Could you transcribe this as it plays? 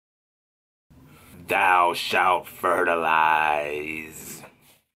thou shalt fertilize.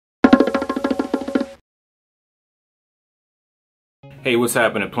 Hey, what's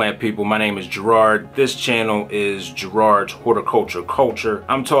happening, plant people? My name is Gerard. This channel is Gerard's Horticulture Culture.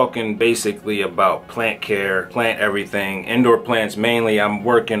 I'm talking basically about plant care, plant everything, indoor plants mainly. I'm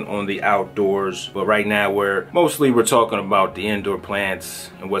working on the outdoors, but right now we're talking about the indoor plants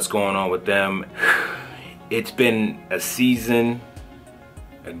and what's going on with them. It's been a season,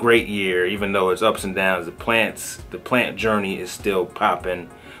 a great year, even though it's ups and downs. The plant journey is still popping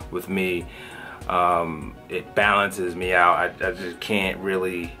with me. It balances me out. I just can't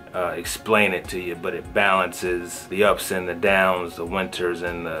really explain it to you, but it balances the ups and the downs, the winters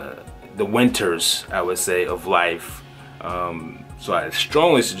and the winters, I would say, of life. So I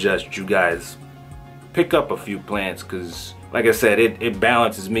strongly suggest you guys pick up a few plants, because like I said, it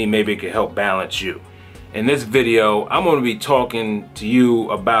balances me. Maybe it could help balance you. In this video, I'm going to be talking to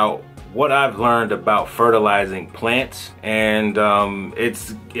you about what I've learned about fertilizing plants, and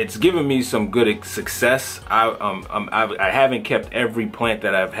it's given me some good success. I haven't kept every plant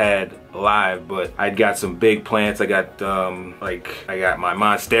that I've had alive, but I got some big plants. I got I got my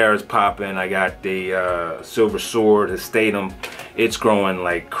monsteras popping. I got the silver sword, histatum. It's growing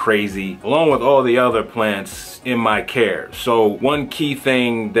like crazy, along with all the other plants in my care. So one key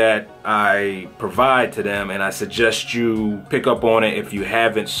thing that I provide to them, and I suggest you pick up on it if you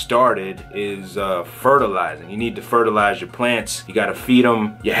haven't started, is fertilizing. You need to fertilize your plants. You gotta feed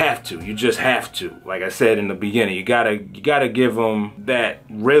them. You have to. You just have to. Like I said in the beginning, you gotta give them that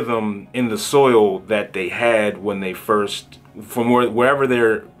rhythm in the soil that they had when they first, from wherever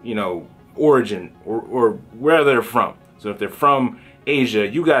their origin or wherever they're from. So if they're from Asia,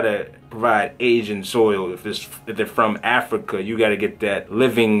 you gotta provide Asian soil. If they're from Africa, you gotta get that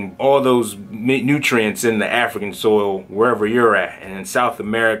living, all those nutrients in the African soil wherever you're at. And in South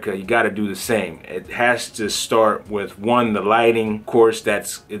America, you gotta do the same. It has to start with, one, the lighting. Of course,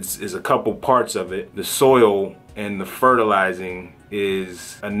 is a couple parts of it. The soil and the fertilizing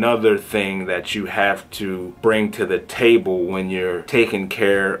is another thing that you have to bring to the table when you're taking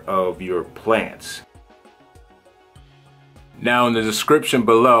care of your plants. Now in the description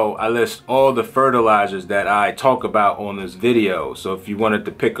below, I list all the fertilizers that I talk about on this video. So if you wanted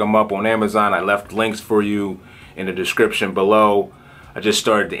to pick them up on Amazon, I left links for you in the description below. I just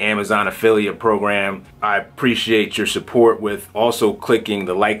started the Amazon affiliate program. I appreciate your support with also clicking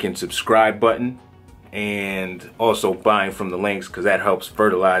the like and subscribe button, and also buying from the links, because that helps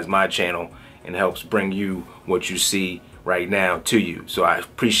fertilize my channel and helps bring you what you see right now to you. So I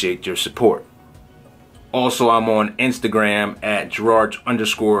appreciate your support. Also, I'm on Instagram at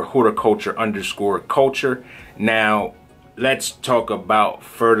Gerard_horticulture_culture. Now, let's talk about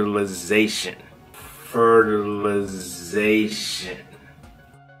fertilization. Fertilization.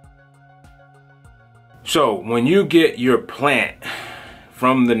 So, when you get your plant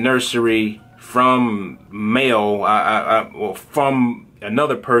from the nursery, from mail, well, from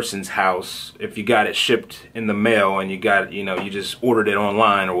another person's house, if you got it shipped in the mail and you got, you just ordered it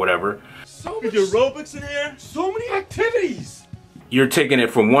online or whatever. So much aerobics in here. So many activities. You're taking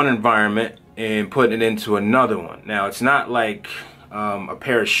it from one environment and putting it into another one. Now, it's not like a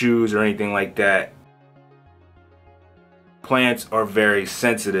pair of shoes or anything like that. Plants are very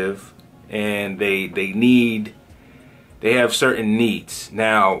sensitive, and they have certain needs.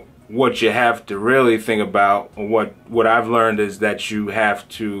 Now, what you have to really think about, what I've learned, is that you have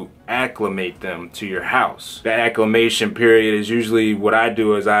to acclimate them to your house. That acclimation period is usually, what I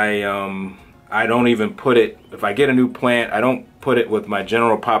do is I don't even put it, if I get a new plant, I don't put it with my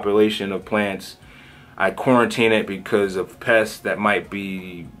general population of plants. I quarantine it because of pests that might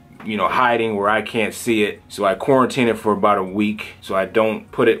be hiding where I can't see it. So I quarantine it for about a week, so I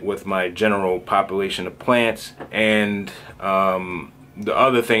don't put it with my general population of plants. And the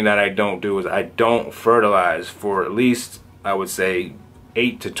other thing that I don't do is I don't fertilize for at least, I would say,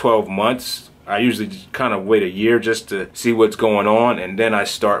 8 to 12 months. I usually just kind of wait a year just to see what's going on, and then I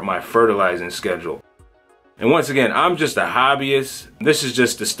start my fertilizing schedule. And once again, I'm just a hobbyist. This is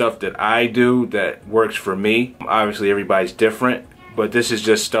just the stuff that I do that works for me. Obviously, everybody's different, but this is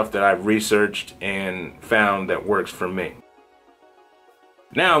just stuff that I've researched and found that works for me.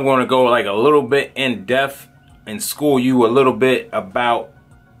 Now I'm going to go like a little bit in depth and school you a little bit about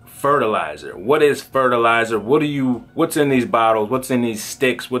fertilizer. What is fertilizer? What's in these bottles? What's in these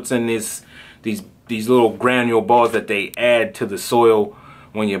sticks? What's in these little granule balls that they add to the soil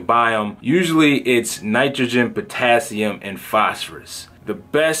when you buy them? Usually it's nitrogen, potassium, and phosphorus. The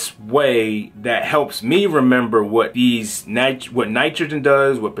best way that helps me remember what what nitrogen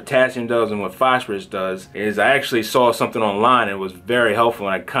does, what potassium does, and what phosphorus does is I actually saw something online and it was very helpful,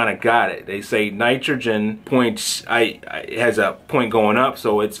 and I kind of got it. They say nitrogen points, it has a point going up,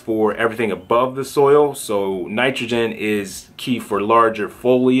 so it's for everything above the soil. So nitrogen is key for larger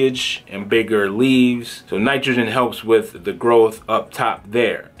foliage and bigger leaves. So nitrogen helps with the growth up top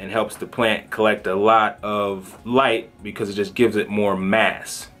there and helps the plant collect a lot of light because it just gives it more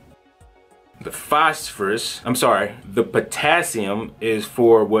mass. The potassium is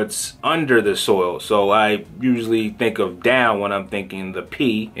for what's under the soil. So I usually think of down when I'm thinking the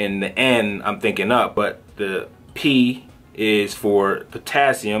P, and the N I'm thinking up, but the P is for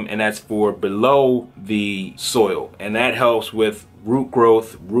potassium, and that's for below the soil, and that helps with root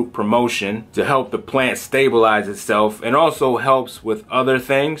growth, root promotion, to help the plant stabilize itself, and also helps with other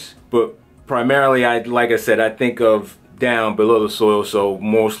things. But primarily, like I said, I think of down below the soil, so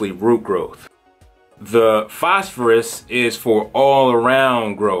mostly root growth. The phosphorus is for all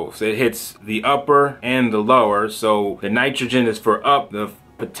around growth. It hits the upper and the lower. So the nitrogen is for up, the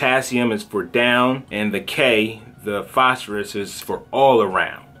potassium is for down, and the K, the phosphorus, is for all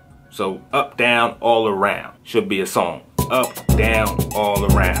around. So up, down, all around. Should be a song. Up, down, all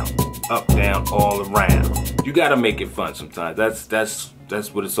around. Up, down, all around. You gotta make it fun sometimes. That's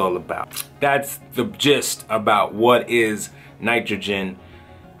what it's all about. That's the gist about what is nitrogen,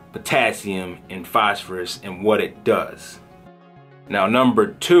 potassium, and phosphorus and what it does. Now,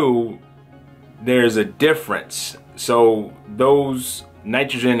 number two, there's a difference. So those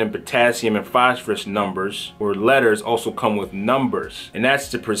nitrogen and potassium and phosphorus numbers or letters also come with numbers, and that's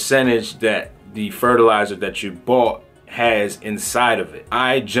the percentage that the fertilizer that you bought has inside of it.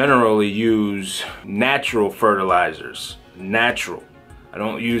 I generally use natural fertilizers. Natural. I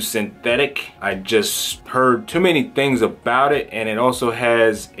don't use synthetic. I just heard too many things about it, and it also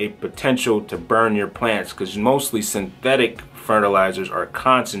has a potential to burn your plants because mostly synthetic fertilizers are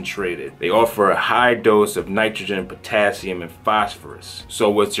concentrated. They offer a high dose of nitrogen, potassium, and phosphorus. So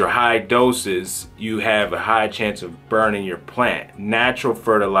with your high doses, you have a high chance of burning your plant. Natural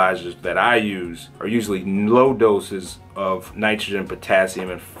fertilizers that I use are usually low doses of nitrogen, potassium,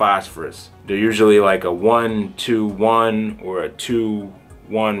 and phosphorus. They're usually like a 1-2-1 or a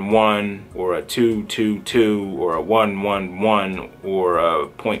 2-1-1 or a 2-2-2 or a 1-1-1 or a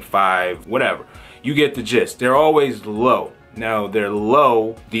 0.5, whatever. You get the gist. They're always low. Now they're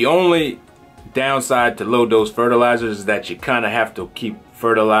low. The only downside to low dose fertilizers is that you kind of have to keep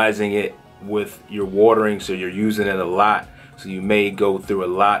fertilizing it with your watering, so you're using it a lot. So you may go through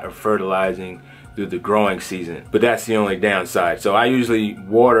a lot of fertilizing through the growing season, but that's the only downside. So I usually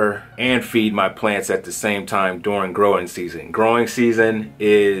water and feed my plants at the same time during growing season. Growing season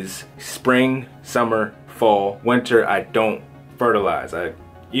is spring, summer, fall. Winter, I don't fertilize.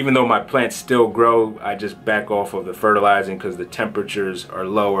 Even though my plants still grow, I just back off of the fertilizing because the temperatures are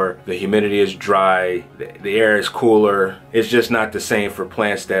lower, the humidity is dry, the air is cooler. It's just not the same for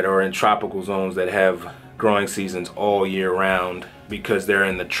plants that are in tropical zones that have growing seasons all year round because they're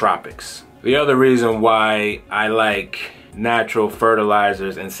in the tropics. The other reason why I like natural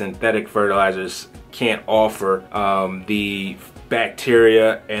fertilizers and synthetic fertilizers can't offer the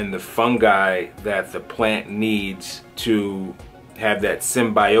bacteria and the fungi that the plant needs to have that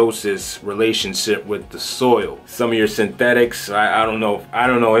symbiosis relationship with the soil. Some of your synthetics, I don't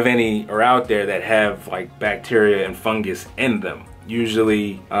know if any are out there that have like bacteria and fungus in them.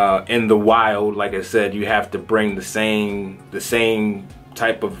 Usually in the wild, like I said, you have to bring the same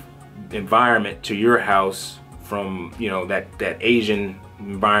type of environment to your house from, you know, that Asian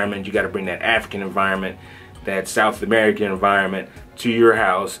environment. You got to bring that African environment, that South American environment to your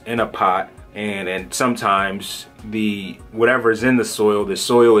house in a pot, and sometimes whatever's in the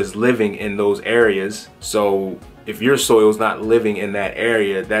soil is living in those areas. So if your soil is not living in that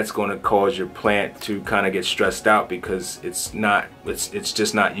area, that's going to cause your plant to kind of get stressed out because it's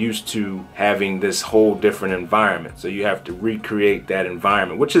just not used to having this whole different environment. So you have to recreate that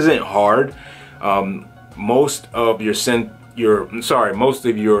environment, which isn't hard. Most of your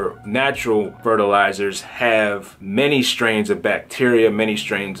natural fertilizers have many strains of bacteria, many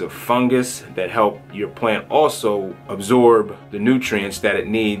strains of fungus that help your plant also absorb the nutrients that it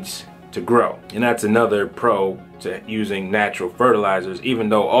needs to grow. And that's another pro to using natural fertilizers, even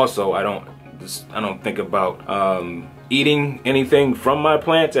though also I don't think about eating anything from my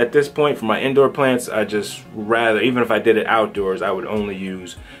plants at this point. For my indoor plants, I just rather, even if I did it outdoors, I would only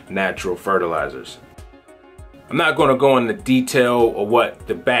use natural fertilizers. I'm not going to go into detail of what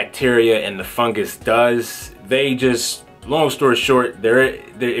the bacteria and the fungus does. They just, long story short,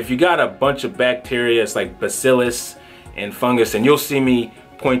 if you got a bunch of bacteria, it's like bacillus and fungus, and you'll see me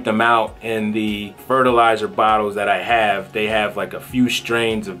point them out in the fertilizer bottles that I have. They have like a few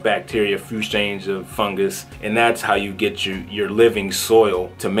strains of bacteria, a few strains of fungus, and that's how you get your living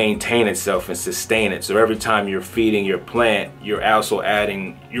soil to maintain itself and sustain it. So every time you're feeding your plant, you're also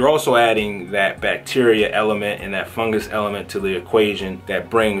adding that bacteria element and that fungus element to the equation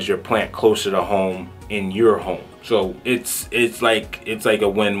that brings your plant closer to home in your home. So it's like a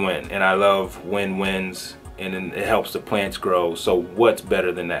win-win, and I love win-wins. And it helps the plants grow, so what's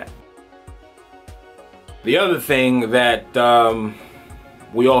better than that? The other thing that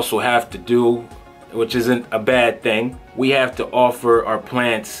we also have to do, which isn't a bad thing, we have to offer our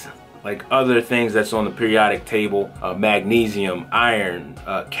plants like other things that's on the periodic table: magnesium, iron,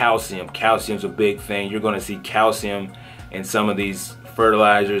 calcium. Calcium's a big thing. You're going to see calcium in some of these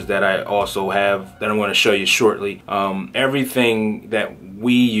fertilizers that I also have that I'm going to show you shortly. Everything that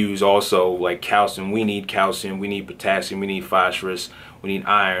we use also, like calcium, we need potassium, we need phosphorus, we need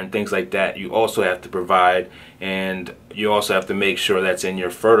iron, things like that. You also have to provide, and you also have to make sure that's in your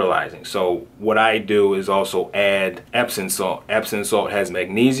fertilizing. So what I do is also add Epsom salt. Epsom salt has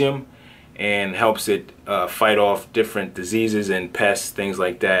magnesium and helps it fight off different diseases and pests, things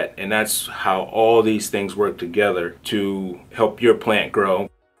like that. And that's how all these things work together to help your plant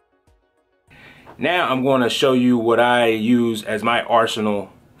grow. Now I'm going to show you what I use as my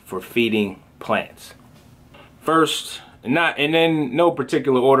arsenal for feeding plants. First, and in no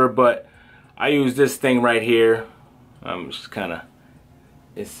particular order, but I use this thing right here. It's just kind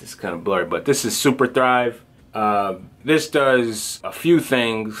of blurry, but this is Superthrive. This does a few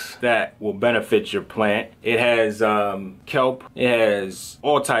things that will benefit your plant. It has kelp. It has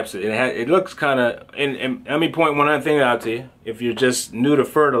all types of. It looks kind of. And let me point one other thing out to you. If you're just new to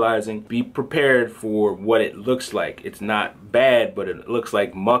fertilizing, be prepared for what it looks like. It's not bad, but it looks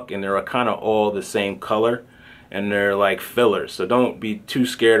like muck, and they're kind of all the same color. And they're like fillers, so don't be too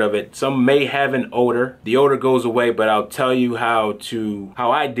scared of it. Some may have an odor. The odor goes away, but I'll tell you how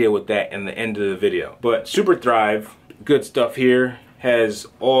I deal with that in the end of the video. But Superthrive, good stuff here, has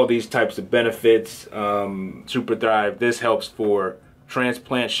all these types of benefits. Superthrive, this helps for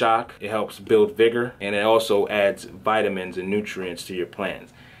transplant shock, it helps build vigor, and it also adds vitamins and nutrients to your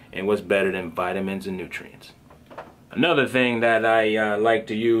plants. And what's better than vitamins and nutrients? Another thing that I like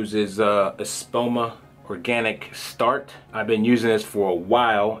to use is Espoma Start. I've been using this for a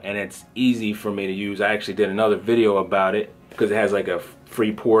while, and it's easy for me to use. I actually did another video about it because it has like a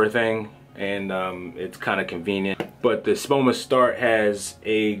free pour thing, and it's kind of convenient. But the Espoma Start has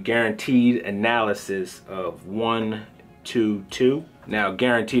a guaranteed analysis of 1, 2, 2. Now,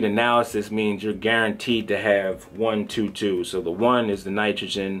 guaranteed analysis means you're guaranteed to have 1, 2, 2. So the 1 is the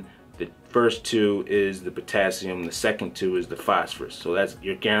nitrogen, the first 2 is the potassium, the second 2 is the phosphorus. So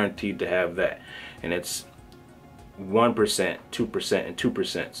you're guaranteed to have that. And it's 1%, 2%, and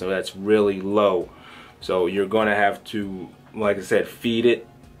 2%. So that's really low. So you're going to have to, like I said, feed it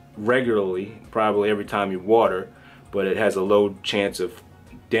regularly, probably every time you water, but it has a low chance of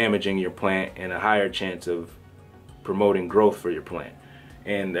damaging your plant and a higher chance of promoting growth for your plant.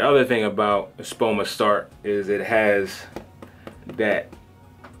 And the other thing about Espoma Start is it has that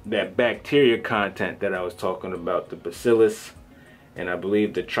bacteria content that I was talking about, the bacillus, and I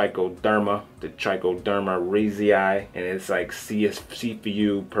believe the trichoderma reesii, and it's like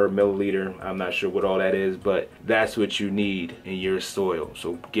CFU per milliliter. I'm not sure what all that is, but that's what you need in your soil.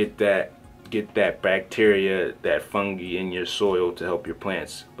 So get that bacteria, that fungi in your soil to help your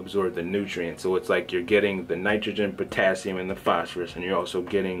plants absorb the nutrients. So it's like you're getting the nitrogen, potassium, and the phosphorus, and you're also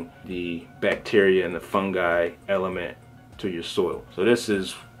getting the bacteria and the fungi element to your soil. So this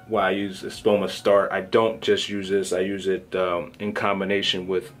is why I use Espoma Start. I don't just use this, I use it in combination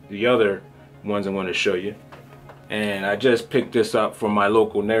with the other ones I'm going to show you. And I just picked this up from my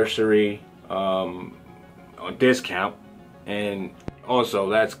local nursery on discount, and also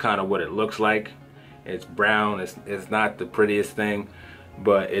that's kind of what it looks like. It's brown, it's not the prettiest thing,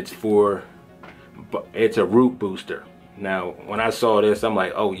 but it's a root booster. Now when I saw this, I'm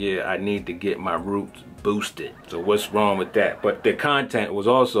like, oh yeah, I need to get my roots boosted. So what's wrong with that? But the content was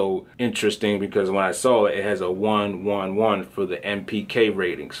also interesting because when I saw it, it has a 111 for the NPK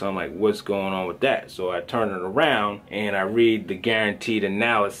rating. So I'm like, what's going on with that? So I turn it around and I read the guaranteed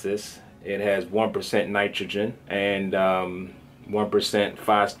analysis. It has 1% nitrogen and 1%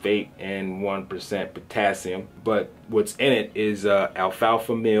 phosphate and 1% potassium. But what's in it is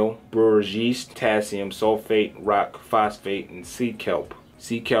alfalfa meal, brewer's yeast, potassium, sulfate, rock phosphate, and sea kelp.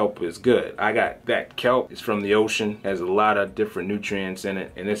 sea kelp is good. I got that kelp. It's from the ocean, has a lot of different nutrients in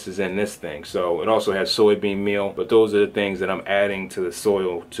it, and this is in this thing. So it also has soybean meal, but those are the things that I'm adding to the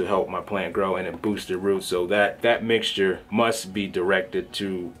soil to help my plant grow and it boost the roots. So that mixture must be directed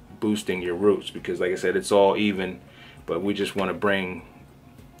to boosting your roots, because like I said, it's all even, but we just want to bring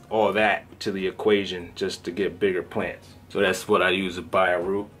all that to the equation just to get bigger plants. So that's what I use, a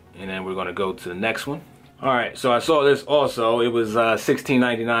bio-root. And then we're gonna go to the next one. All right, so I saw this also. It was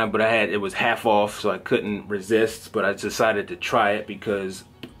 $16.99, but it was half off, so I couldn't resist. But I decided to try it because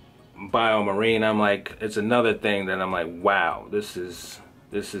biomarine, I'm like, it's another thing that I'm like, wow, this is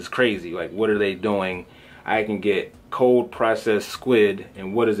crazy. Like, what are they doing? I can get cold processed squid,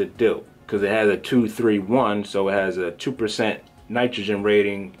 and what does it do? Because it has a 2-3-1, so it has a 2% nitrogen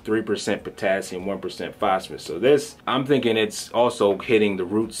rating, 3% potassium, 1% phosphorus. So this, I'm thinking it's also hitting the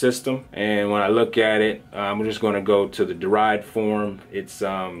root system. And when I look at it, I'm just going to go to the derived form. It's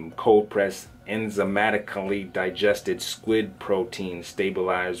cold pressed enzymatically digested squid protein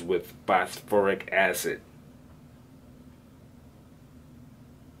stabilized with phosphoric acid.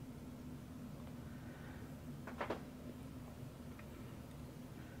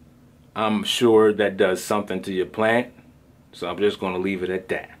 I'm sure that does something to your plant. So I'm just going to leave it at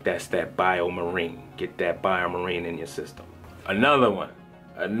that. That's that biomarine. Get that biomarine in your system. Another one.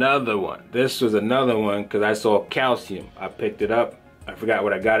 This was another one because I saw calcium. I picked it up. I forgot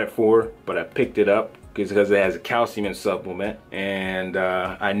what I got it for, but I picked it up because it has a calcium supplement, and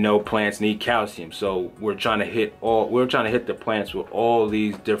I know plants need calcium. So we're trying to hit the plants with all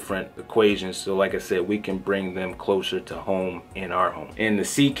these different equations. So like I said, we can bring them closer to home in our home. In the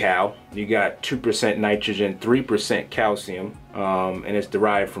sea cow, you got 2% nitrogen, 3% calcium, and it's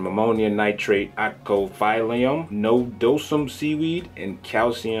derived from ammonium nitrate, acophylium, nodosum seaweed, and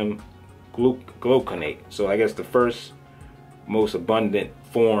calcium gluconate. So I guess the first most abundant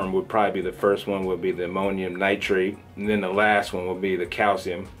form would probably be the first one would be the ammonium nitrate, and then the last one would be the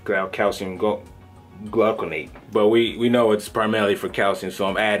calcium gluconate. But we know it's primarily for calcium, so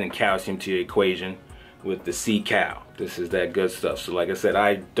I'm adding calcium to your equation with the sea cow. This is that good stuff. So like I said,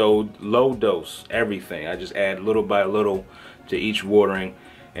 I low dose everything. I just add little by little to each watering,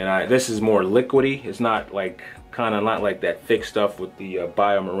 and this is more liquidy. It's not like not like that thick stuff with the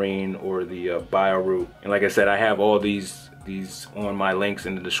biomarine or the bio-root. And like I said, I have all these on my links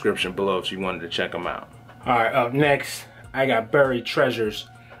in the description below if you wanted to check them out. All right, up next, I got Buried Treasures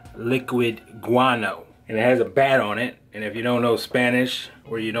Liquid Guano, and it has a bat on it. And if you don't know Spanish,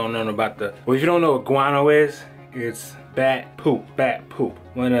 or you don't know about if you don't know what guano is, it's bat poop.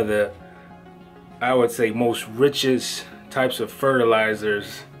 One of the, I would say, most richest types of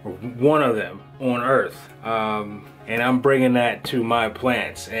fertilizers, or one of them on Earth. And I'm bringing that to my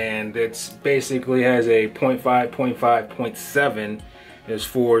plants, and it's basically has a 0.5, 0.7 as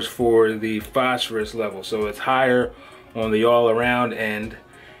far as for the phosphorus level. So it's higher on the all around end,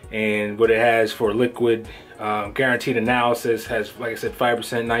 and what it has for liquid guaranteed analysis has, like I said,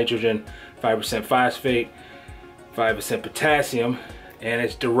 5% nitrogen, 5% phosphate, 5% potassium, and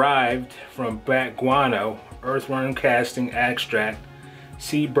it's derived from bat guano, earthworm casting extract,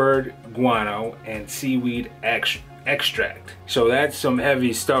 seabird guano, and seaweed extract. So that's some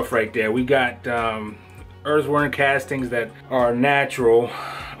heavy stuff right there. We got earthworm castings that are natural.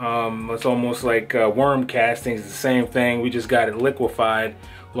 It's almost like worm castings, the same thing. We just got it liquefied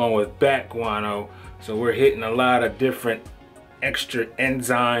along with bat guano. So we're hitting a lot of different extra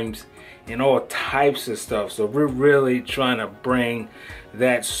enzymes and all types of stuff. So we're really trying to bring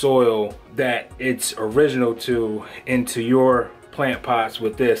that soil that it's original to into your plant pots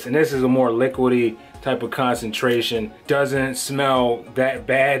with this. And this is a more liquidy type of concentration. Doesn't smell that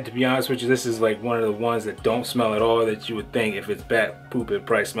bad, to be honest with you. This is like one of the ones that don't smell at all, that you would think if it's bat poop it'd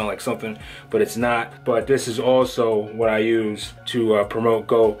probably smell like something, but it's not. But this is also what I use to promote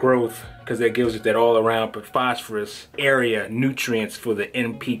growth, because it gives it that all around phosphorus area nutrients for the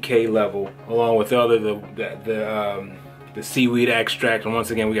NPK level, along with the seaweed extract. And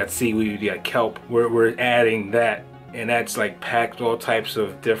once again, we got seaweed, we got kelp. We're adding that, and that's like packed all types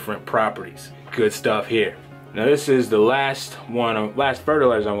of different properties. Good stuff here. Now this is the last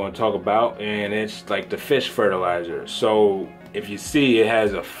fertilizer I'm going to talk about, and it's like the fish fertilizer. So if you see, it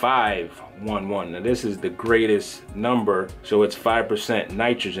has a 511. Now this is the greatest number, so it's 5%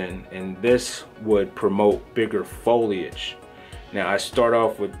 nitrogen, and this would promote bigger foliage. Now I start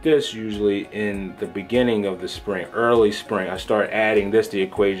off with this usually in the beginning of the spring, early spring. I start adding this to the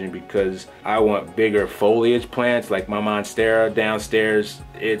equation because I want bigger foliage plants, like my monstera downstairs.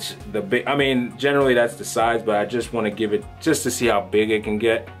 It's the big, I mean, generally that's the size, but I just want to give it, just to see how big it can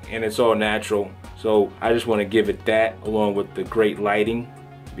get, and it's all natural. So I just want to give it that, along with the great lighting.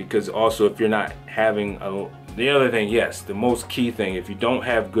 because also if you're not having the other thing, yes, the most key thing, if you don't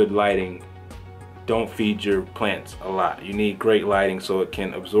have good lighting, don't feed your plants a lot. You need great lighting so it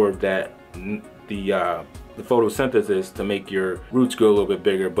can absorb that the photosynthesis to make your roots grow a little bit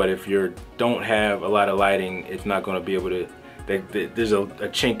bigger. But if you don't have a lot of lighting, it's not going to be able to, there's a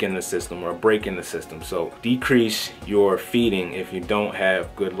chink in the system or a break in the system. So decrease your feeding if you don't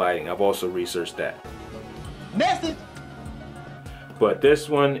have good lighting. I've also researched that. Message. But this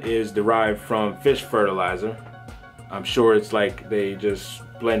one is derived from fish fertilizer. I'm sure it's like they just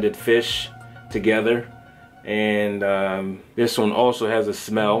blended fish together. And this one also has a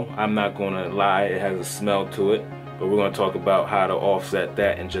smell. I'm not gonna lie, it has a smell to it, but we're gonna talk about how to offset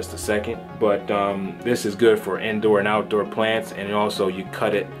that in just a second. But this is good for indoor and outdoor plants, and also you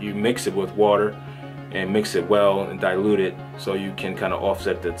cut it, you mix it with water and mix it well and dilute it so you can kind of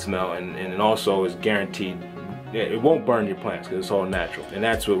offset that smell, and it also is guaranteed, it won't burn your plants because it's all natural, and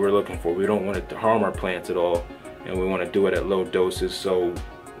that's what we're looking for. We don't want it to harm our plants at all, and we want to do it at low doses. So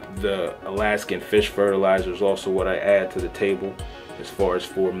the Alaskan fish fertilizer is also what I add to the table as far as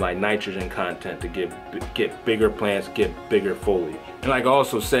for my nitrogen content to get bigger plants, get bigger foliage. And like I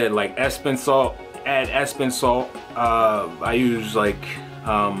also said, like Epsom salt, add Epsom salt. I use like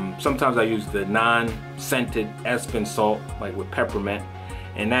sometimes I use the non-scented Epsom salt, like with peppermint,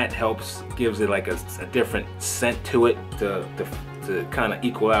 and that helps, gives it like a different scent to it to kind of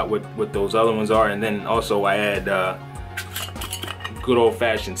equal out what those other ones are. And then also I add good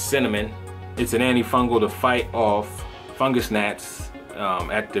old-fashioned cinnamon. It's an antifungal to fight off fungus gnats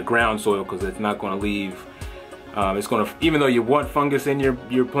at the ground soil, because it's not going to leave. It's going to, even though you want fungus in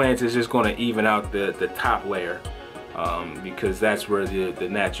your plants, it's just going to even out the top layer, because that's where the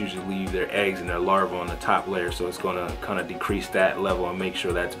gnats usually leave their eggs and their larvae on the top layer. So it's going to kind of decrease that level and make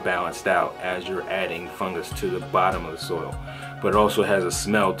sure that's balanced out as you're adding fungus to the bottom of the soil. But it also has a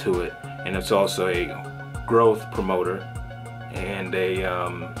smell to it, and it's also a growth promoter, and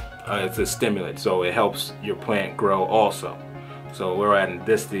it's a stimulant, so it helps your plant grow also. So we're adding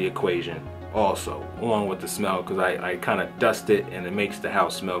this to the equation also, along with the smell, because I kind of dust it and it makes the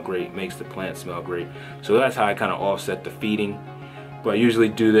house smell great, makes the plant smell great. So that's how I kind of offset the feeding. But I usually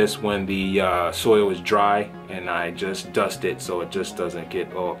do this when the soil is dry, and I just dust it so it just doesn't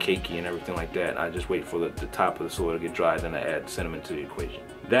get all cakey and everything like that. I just wait for the top of the soil to get dry, then I add cinnamon to the equation.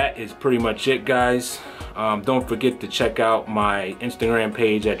 That is pretty much it, guys. Don't forget to check out my Instagram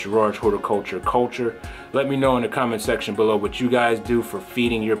page at Gerard's Horticulture Culture. Let me know in the comment section below what you guys do for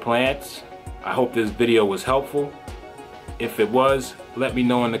feeding your plants. I hope this video was helpful. If it was, let me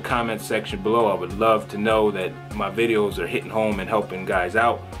know in the comment section below. I would love to know that my videos are hitting home and helping guys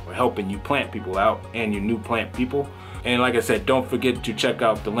out, or helping you plant people out and you new plant people. And like I said, don't forget to check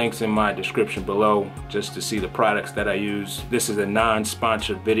out the links in my description below just to see the products that I use. This is a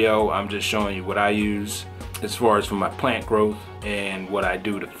non-sponsored video. I'm just showing you what I use as far as for my plant growth and what I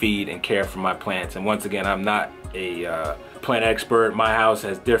do to feed and care for my plants. And once again, I'm not a plant expert. My house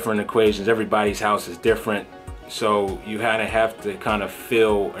has different equations. Everybody's house is different. So you kind of have to kind of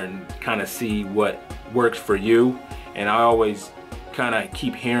feel and kind of see what works for you. And I always kind of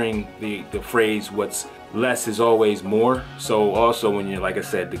keep hearing the phrase, what's less is always more. So also when you're, like I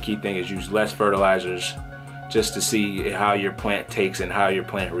said, the key thing is use less fertilizers just to see how your plant takes and how your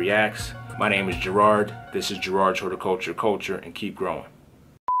plant reacts. My name is Gerard. This is Gerard's Horticulture Culture, and keep growing.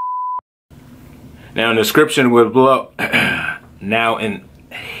 Now in the description will below,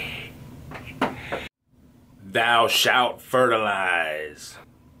 thou shalt fertilize.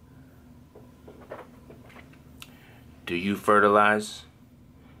 Do you fertilize?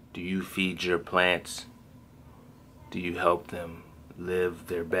 Do you feed your plants? Do you help them live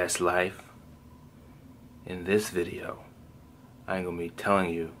their best life? In this video, I'm going to be telling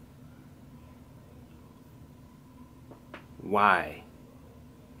you why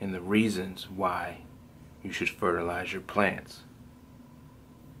and the reasons why you should fertilize your plants.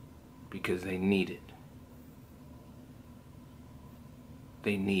 Because they need it.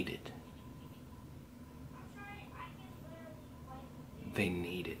 They need it. They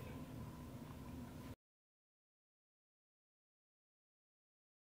need it.